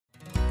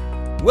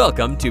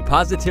Welcome to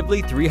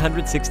Positively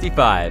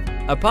 365,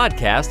 a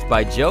podcast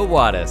by Joe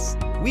Wattis.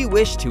 We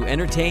wish to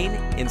entertain,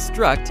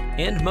 instruct,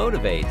 and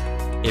motivate.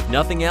 If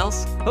nothing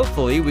else,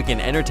 hopefully we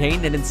can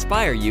entertain and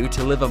inspire you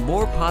to live a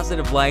more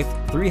positive life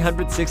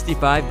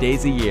 365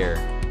 days a year.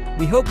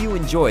 We hope you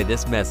enjoy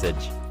this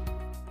message.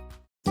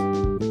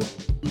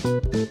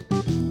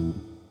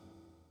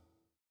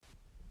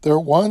 There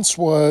once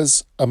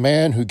was a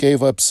man who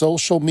gave up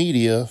social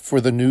media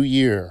for the new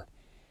year.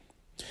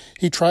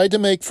 He tried to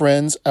make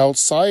friends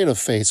outside of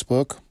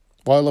Facebook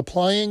while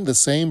applying the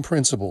same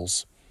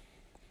principles.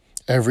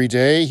 Every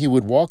day he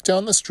would walk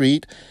down the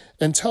street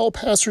and tell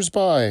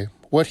passersby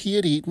what he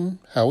had eaten,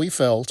 how he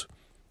felt,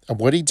 and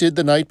what he did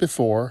the night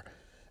before,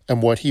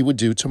 and what he would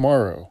do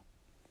tomorrow.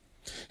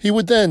 He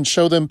would then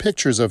show them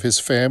pictures of his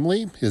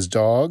family, his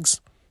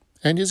dogs,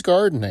 and his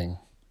gardening.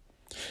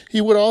 He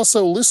would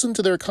also listen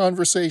to their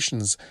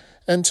conversations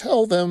and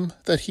tell them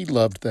that he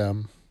loved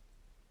them.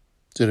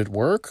 Did it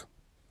work?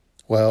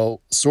 Well,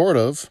 sort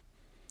of.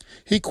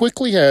 He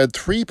quickly had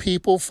 3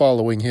 people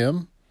following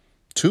him,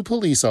 2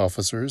 police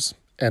officers,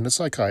 and a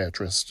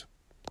psychiatrist.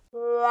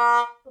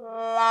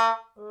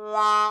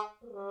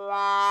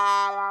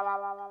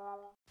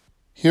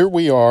 Here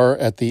we are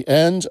at the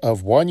end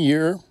of one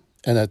year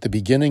and at the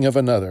beginning of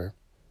another.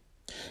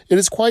 It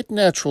is quite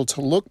natural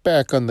to look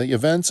back on the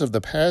events of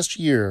the past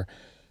year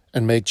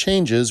and make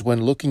changes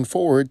when looking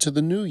forward to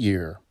the new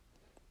year.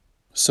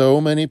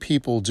 So many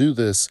people do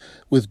this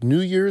with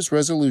New Year's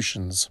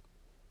resolutions.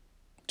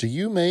 Do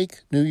you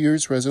make New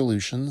Year's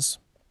resolutions?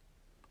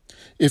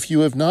 If you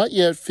have not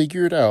yet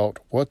figured out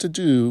what to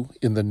do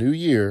in the new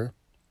year,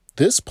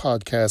 this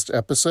podcast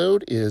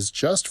episode is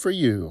just for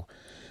you.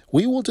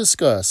 We will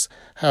discuss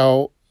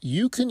how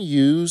you can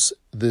use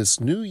this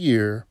new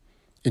year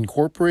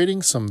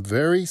incorporating some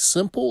very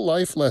simple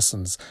life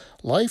lessons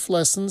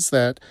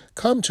that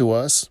come to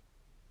us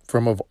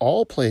from, of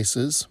all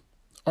places,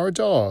 our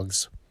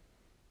dogs.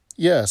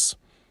 Yes,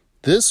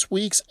 this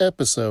week's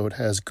episode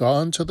has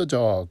gone to the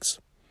dogs.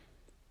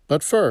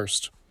 But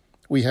first,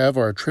 we have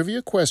our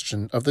trivia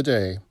question of the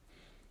day.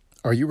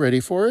 Are you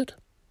ready for it?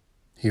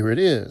 Here it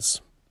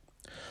is.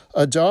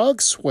 A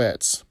dog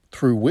sweats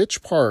through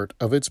which part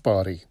of its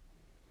body?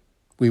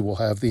 We will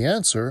have the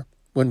answer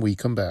when we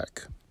come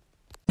back.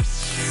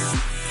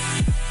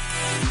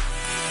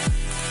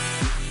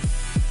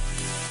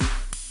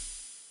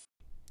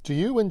 Do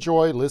you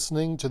enjoy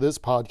listening to this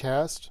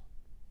podcast?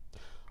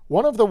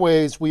 One of the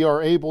ways we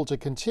are able to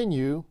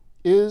continue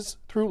is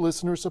through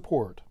listener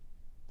support.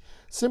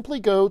 Simply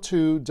go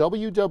to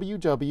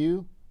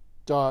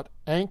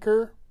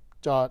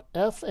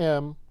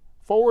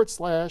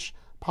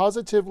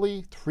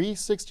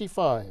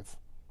www.anchor.fm/positively365.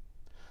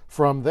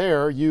 From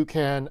there, you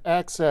can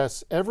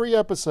access every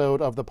episode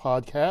of the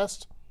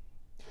podcast.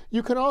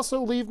 You can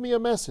also leave me a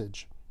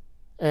message.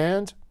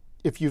 And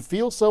if you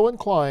feel so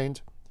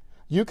inclined,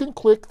 you can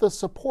click the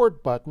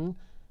support button.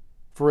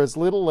 For as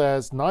little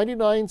as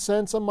 99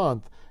 cents a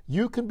month,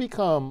 you can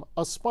become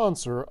a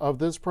sponsor of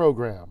this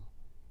program.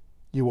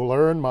 You will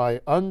earn my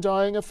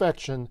undying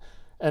affection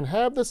and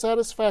have the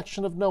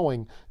satisfaction of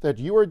knowing that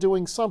you are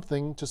doing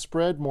something to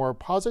spread more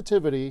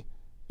positivity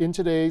in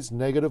today's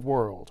negative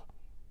world.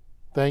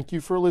 Thank you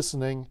for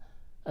listening,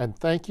 and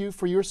thank you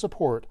for your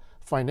support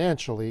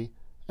financially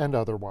and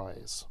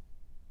otherwise.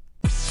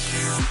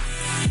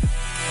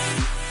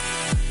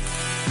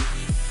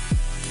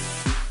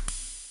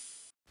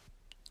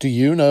 Do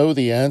you know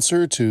the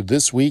answer to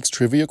this week's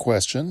trivia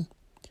question?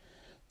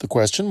 The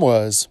question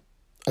was,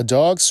 a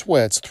dog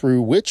sweats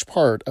through which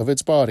part of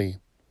its body?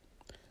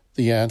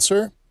 The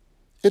answer?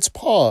 Its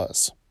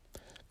paws.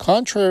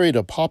 Contrary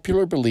to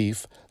popular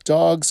belief,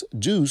 dogs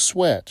do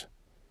sweat.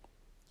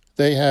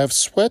 They have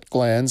sweat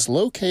glands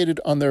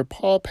located on their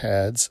paw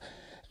pads,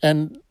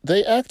 and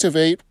they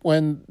activate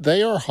when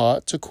they are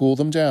hot to cool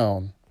them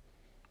down.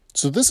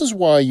 So this is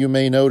why you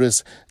may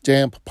notice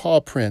damp paw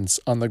prints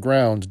on the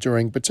ground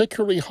during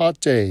particularly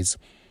hot days.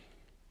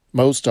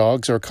 Most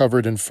dogs are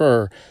covered in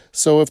fur,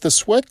 so if the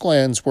sweat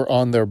glands were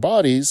on their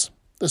bodies,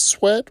 the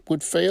sweat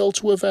would fail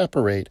to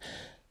evaporate,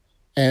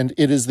 and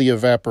it is the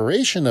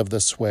evaporation of the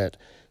sweat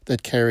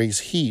that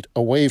carries heat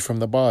away from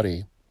the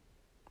body.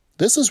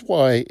 This is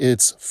why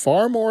it's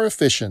far more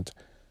efficient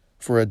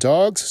for a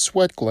dog's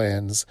sweat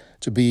glands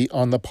to be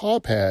on the paw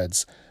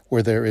pads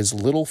where there is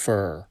little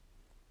fur.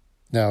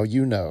 Now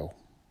you know.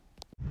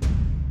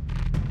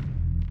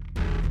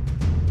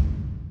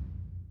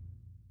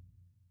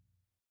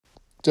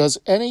 Does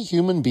any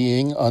human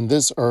being on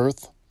this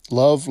earth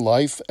love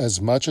life as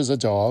much as a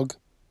dog?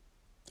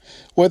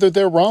 Whether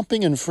they're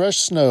romping in fresh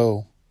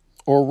snow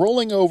or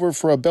rolling over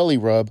for a belly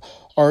rub,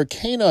 our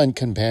canine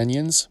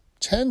companions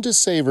tend to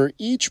savor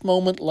each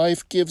moment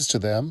life gives to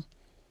them.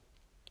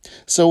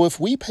 So if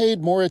we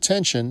paid more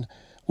attention,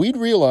 we'd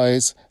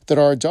realize that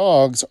our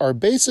dogs are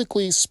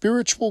basically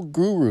spiritual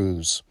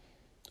gurus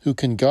who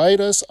can guide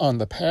us on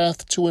the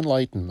path to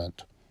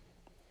enlightenment.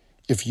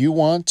 If you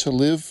want to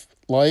live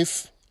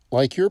life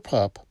like your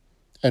pup,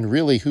 and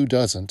really who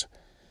doesn't,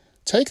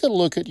 take a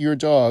look at your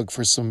dog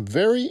for some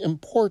very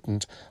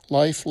important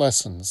life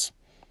lessons.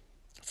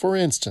 For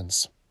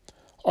instance,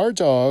 our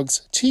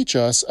dogs teach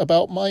us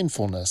about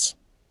mindfulness.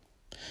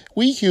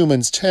 We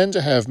humans tend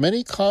to have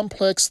many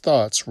complex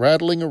thoughts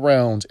rattling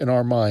around in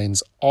our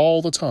minds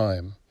all the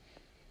time.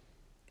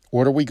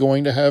 What are we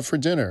going to have for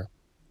dinner?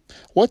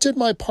 What did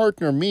my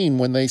partner mean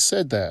when they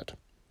said that?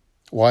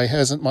 Why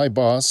hasn't my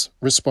boss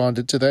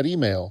responded to that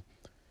email?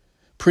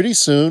 Pretty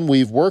soon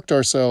we've worked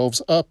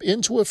ourselves up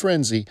into a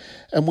frenzy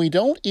and we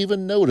don't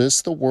even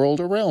notice the world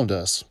around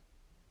us.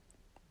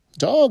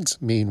 Dogs,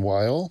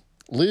 meanwhile,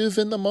 live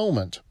in the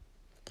moment.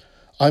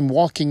 I'm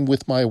walking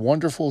with my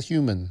wonderful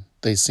human,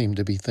 they seem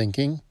to be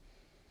thinking.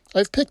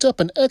 I've picked up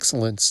an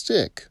excellent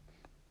stick.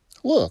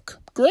 Look,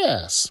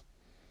 grass.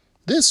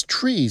 This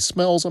tree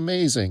smells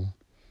amazing.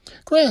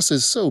 Grass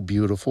is so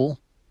beautiful.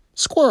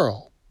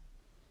 Squirrel.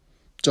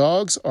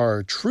 Dogs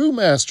are true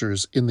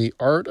masters in the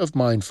art of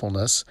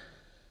mindfulness,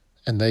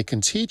 and they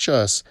can teach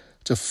us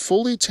to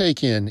fully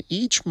take in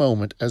each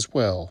moment as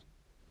well.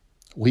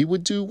 We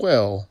would do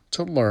well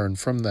to learn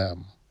from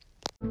them.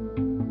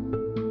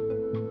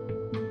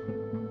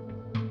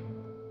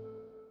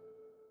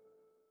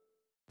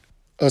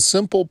 A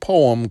simple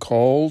poem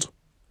called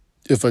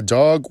If a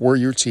Dog Were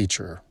Your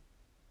Teacher.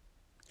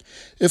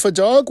 If a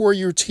dog were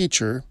your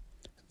teacher,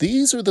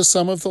 these are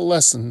some of the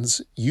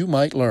lessons you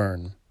might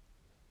learn.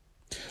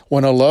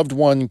 When a loved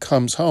one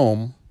comes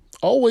home,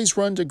 always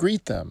run to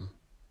greet them.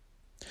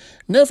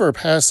 Never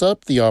pass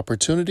up the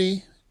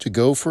opportunity to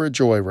go for a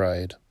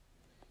joyride.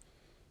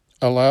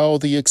 Allow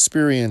the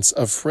experience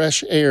of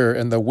fresh air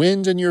and the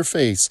wind in your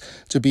face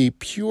to be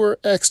pure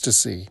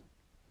ecstasy.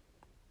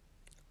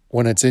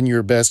 When it's in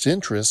your best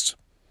interest,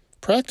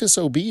 practice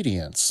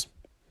obedience.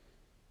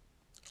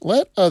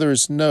 Let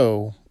others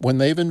know when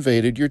they've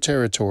invaded your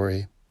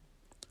territory.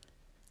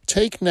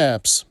 Take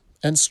naps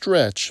and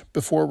stretch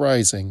before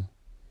rising.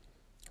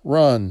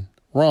 Run,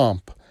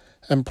 romp,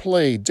 and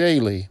play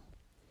daily.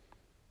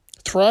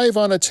 Thrive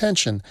on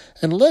attention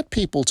and let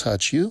people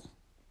touch you.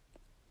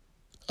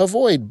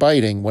 Avoid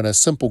biting when a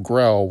simple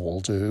growl will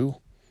do.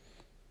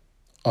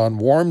 On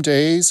warm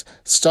days,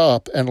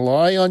 stop and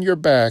lie on your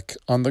back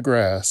on the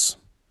grass.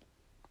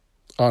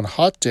 On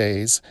hot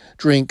days,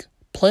 drink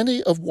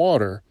plenty of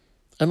water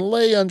and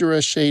lay under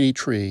a shady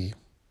tree.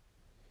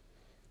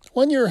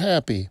 When you're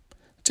happy,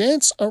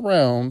 dance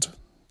around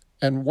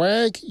and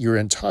wag your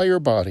entire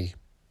body.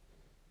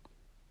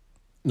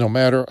 No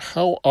matter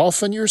how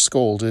often you're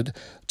scolded,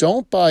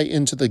 don't buy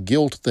into the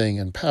guilt thing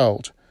and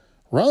pout.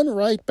 Run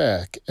right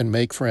back and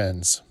make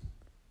friends.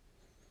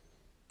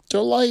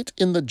 Delight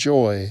in the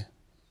joy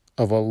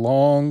of a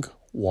long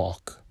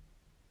walk.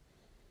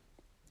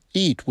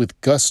 Eat with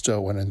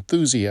gusto and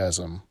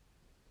enthusiasm.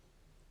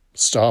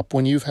 Stop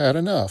when you've had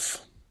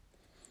enough.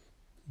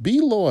 Be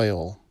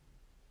loyal.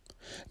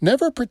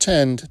 Never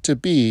pretend to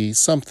be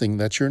something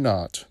that you're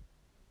not.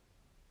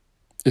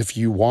 If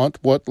you want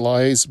what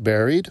lies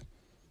buried,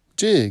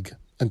 dig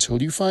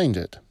until you find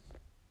it.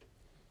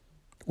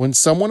 When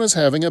someone is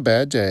having a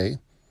bad day,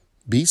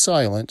 be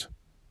silent,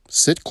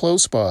 sit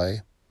close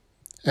by,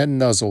 and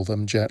nuzzle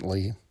them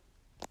gently.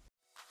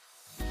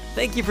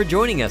 Thank you for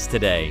joining us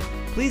today.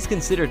 Please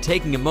consider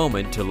taking a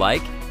moment to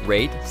like,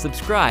 rate,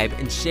 subscribe,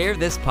 and share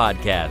this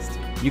podcast.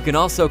 You can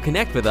also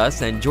connect with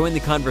us and join the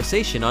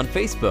conversation on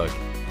Facebook.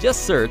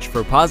 Just search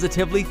for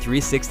Positively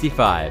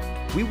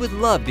 365. We would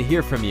love to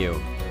hear from you.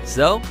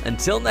 So,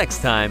 until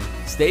next time,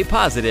 stay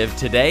positive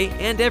today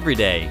and every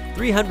day,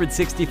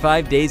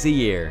 365 days a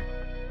year.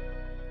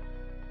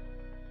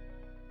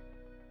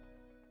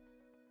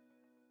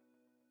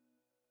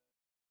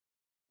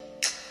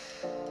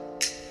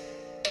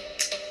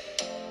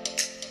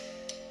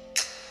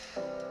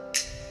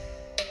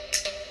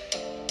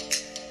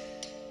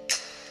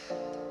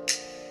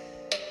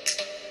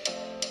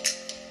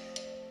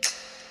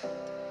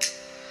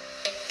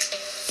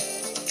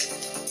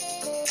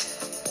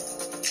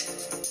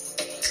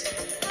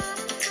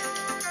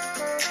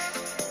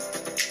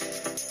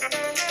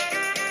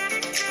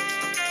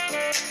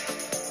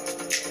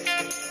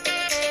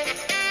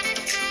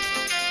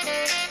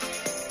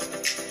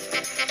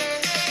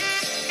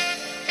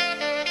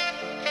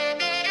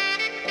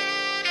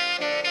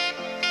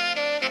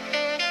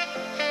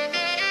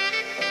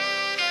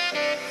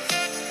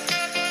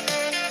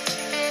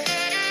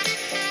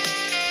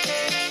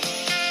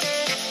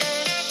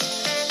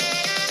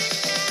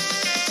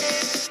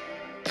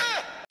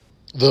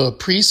 The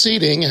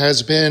preceding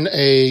has been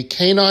a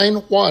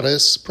Canine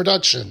Wattis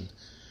production.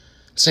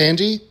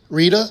 Sandy,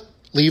 Rita,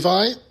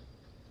 Levi,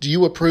 do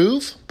you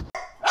approve?